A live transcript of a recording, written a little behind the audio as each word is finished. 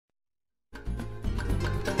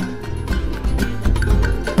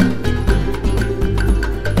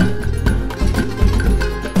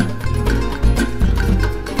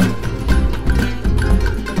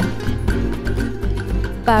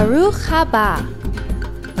Baruch haba.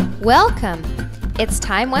 Welcome. It's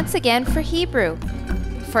time once again for Hebrew,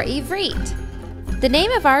 for Ivrit. The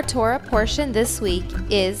name of our Torah portion this week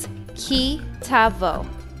is Ki Tavo,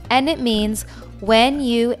 and it means when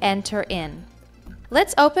you enter in.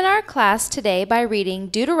 Let's open our class today by reading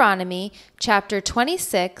Deuteronomy chapter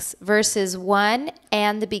 26, verses 1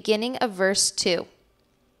 and the beginning of verse 2.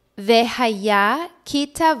 Vehaya ki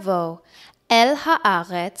tavo el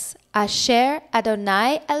haaretz asher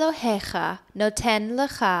Adonai Elohecha noten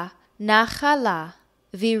lecha nachala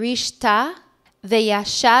virishta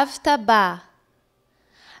veyashavta ba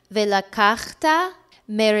velakachta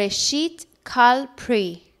mereshit kal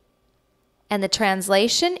pri. And the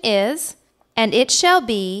translation is, and it shall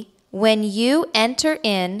be when you enter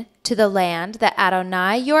in to the land that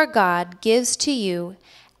Adonai your God gives to you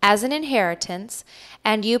as an inheritance,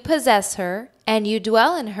 and you possess her, and you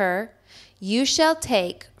dwell in her, you shall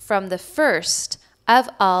take from the first of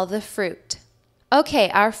all the fruit. Okay,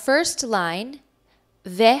 our first line,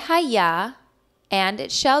 vehaya, and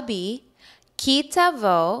it shall be, ki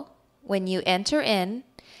tavo, when you enter in,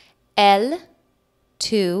 el,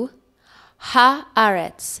 to,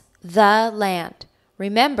 haaretz, the land.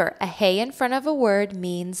 Remember, a hey in front of a word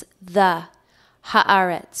means the,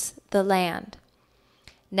 haaretz, the land.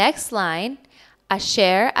 Next line,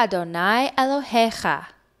 asher Adonai Elohecha,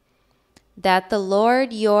 that the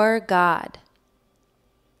Lord your God.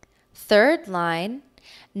 Third line,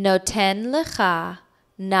 noten lecha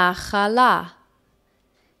nachala,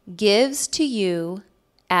 gives to you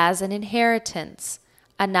as an inheritance,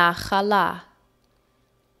 a nachala.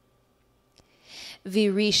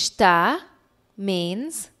 Virishta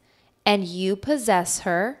means, and you possess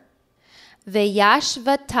her.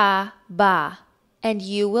 Veyashvata ba, and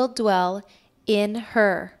you will dwell in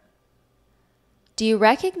her. Do you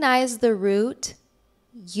recognize the root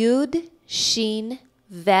yud, shin,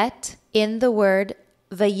 vet in the word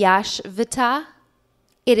vayashvata?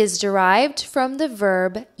 It is derived from the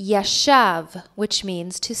verb yashav, which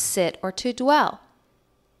means to sit or to dwell.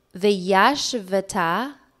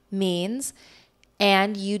 Vayashvata means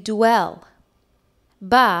and you dwell.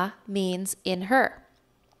 Ba means in her.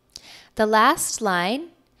 The last line,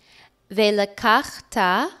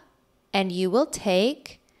 velakachta, and you will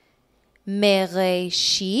take,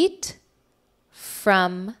 mereshit,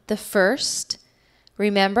 from the first.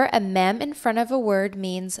 Remember, a mem in front of a word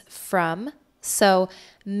means from. So,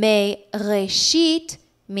 mereshit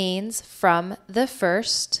means from the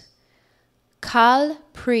first. Kal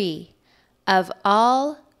pri, of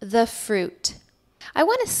all the fruit. I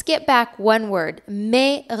want to skip back one word,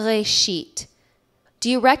 mereshit. Do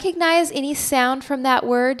you recognize any sound from that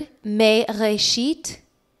word, mereshit?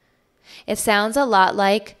 It sounds a lot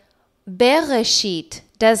like bereshit,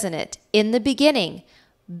 doesn't it? In the beginning.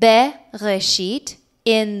 Bereshit,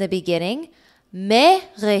 in the beginning.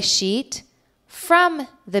 Mereshit, from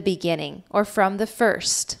the beginning, or from the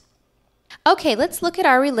first. Okay, let's look at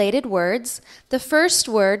our related words. The first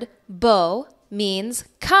word, bo, means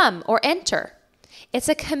come or enter. It's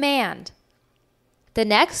a command. The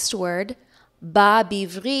next word, ba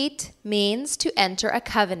bivrit, means to enter a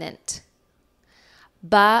covenant.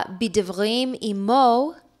 Ba bidivrim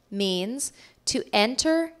imo means to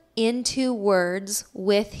enter into words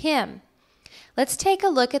with him. Let's take a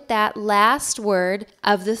look at that last word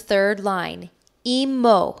of the third line,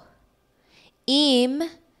 imo. Im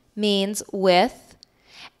means with,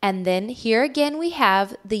 and then here again we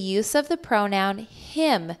have the use of the pronoun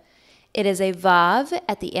him. It is a vav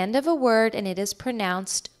at the end of a word and it is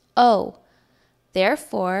pronounced o.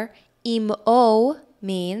 Therefore, imo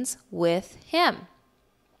means with him.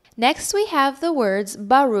 Next we have the words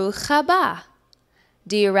Baruch haba.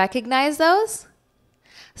 Do you recognize those?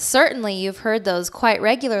 Certainly you've heard those quite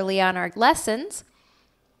regularly on our lessons.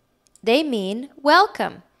 They mean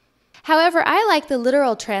welcome. However, I like the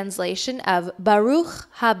literal translation of Baruch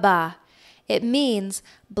haba. It means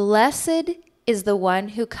blessed is the one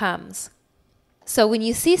who comes. So when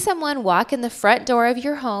you see someone walk in the front door of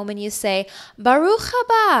your home and you say, Baruch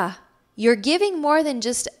haba, you're giving more than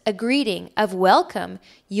just a greeting of welcome.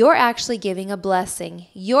 You're actually giving a blessing.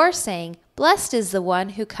 You're saying, blessed is the one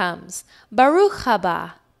who comes. Baruch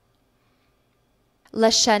haba.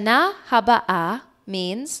 Lashana haba'ah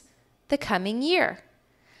means the coming year.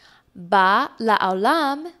 Ba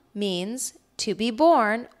la'olam means to be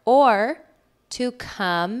born or to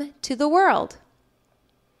come to the world.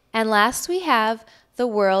 And last we have the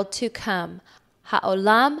world to come.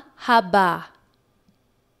 Ha'olam haba.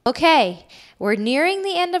 Okay, we're nearing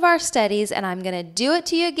the end of our studies and I'm going to do it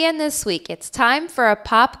to you again this week. It's time for a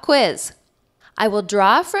pop quiz. I will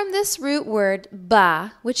draw from this root word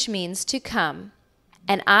ba, which means to come.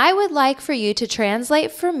 And I would like for you to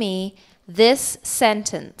translate for me this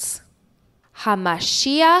sentence.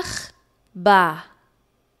 HaMashiach ba.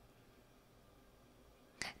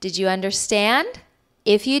 Did you understand?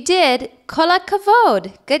 If you did, kol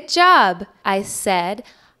hakavod, good job. I said,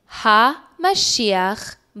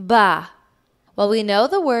 HaMashiach ba. Well, we know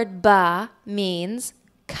the word ba means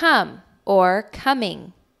come or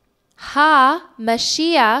coming.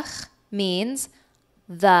 HaMashiach means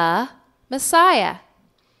the Messiah.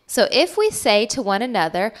 So if we say to one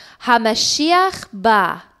another, HaMashiach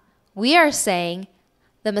ba, we are saying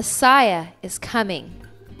the Messiah is coming.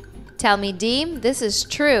 Talmidim, this is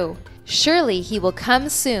true. Surely he will come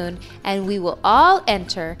soon, and we will all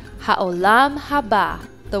enter Ha'olam haba,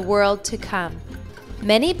 the world to come.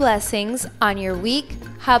 Many blessings on your week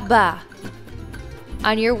haba,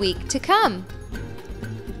 on your week to come.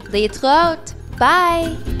 Litraot.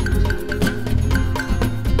 Bye.